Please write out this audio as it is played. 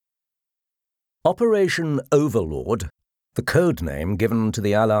Operation Overlord, the code name given to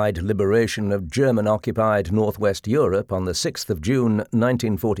the Allied liberation of German-occupied northwest Europe on the 6th of June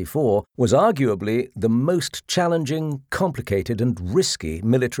 1944, was arguably the most challenging, complicated and risky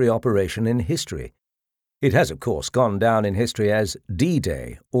military operation in history. It has, of course, gone down in history as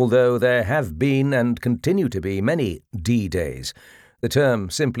D-Day, although there have been and continue to be many D-Days, the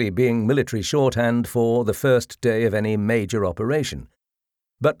term simply being military shorthand for the first day of any major operation.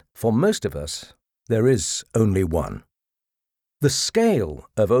 But for most of us, there is only one. The scale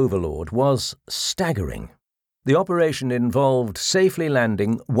of Overlord was staggering. The operation involved safely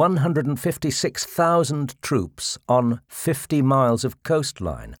landing 156,000 troops on 50 miles of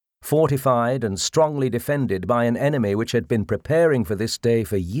coastline, fortified and strongly defended by an enemy which had been preparing for this day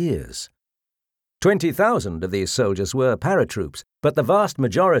for years. 20,000 of these soldiers were paratroops, but the vast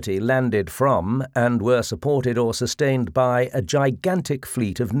majority landed from and were supported or sustained by a gigantic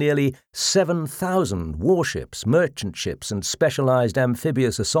fleet of nearly 7,000 warships, merchant ships, and specialized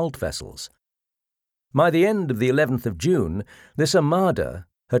amphibious assault vessels. By the end of the 11th of June, this armada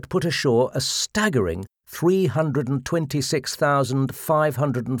had put ashore a staggering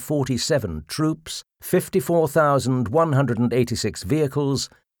 326,547 troops, 54,186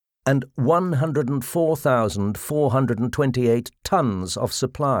 vehicles, and 104,428 tons of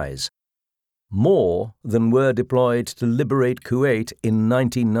supplies, more than were deployed to liberate Kuwait in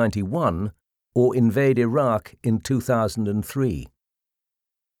 1991 or invade Iraq in 2003.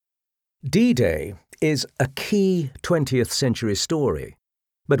 D-Day is a key 20th century story,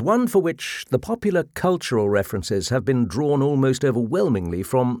 but one for which the popular cultural references have been drawn almost overwhelmingly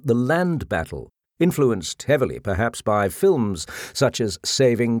from the land battle, influenced heavily perhaps by films such as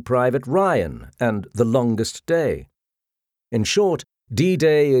Saving Private Ryan and The Longest Day. In short,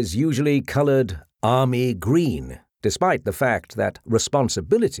 D-Day is usually coloured army green, despite the fact that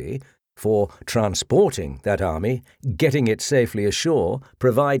responsibility for transporting that army, getting it safely ashore,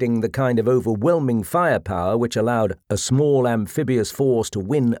 providing the kind of overwhelming firepower which allowed a small amphibious force to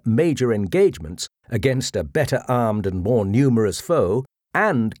win major engagements against a better armed and more numerous foe,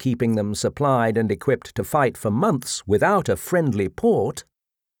 and keeping them supplied and equipped to fight for months without a friendly port,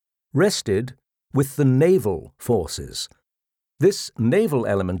 rested with the naval forces. This naval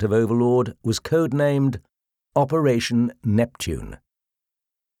element of Overlord was codenamed Operation Neptune.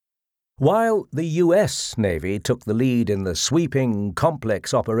 While the US Navy took the lead in the sweeping,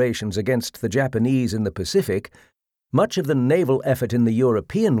 complex operations against the Japanese in the Pacific, much of the naval effort in the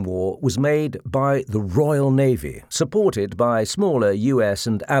European War was made by the Royal Navy, supported by smaller US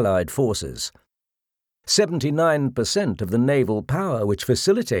and Allied forces. 79% of the naval power which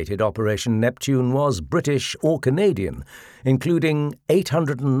facilitated Operation Neptune was British or Canadian, including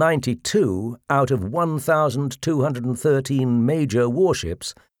 892 out of 1,213 major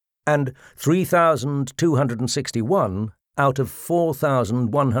warships and 3,261 out of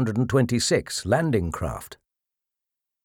 4,126 landing craft.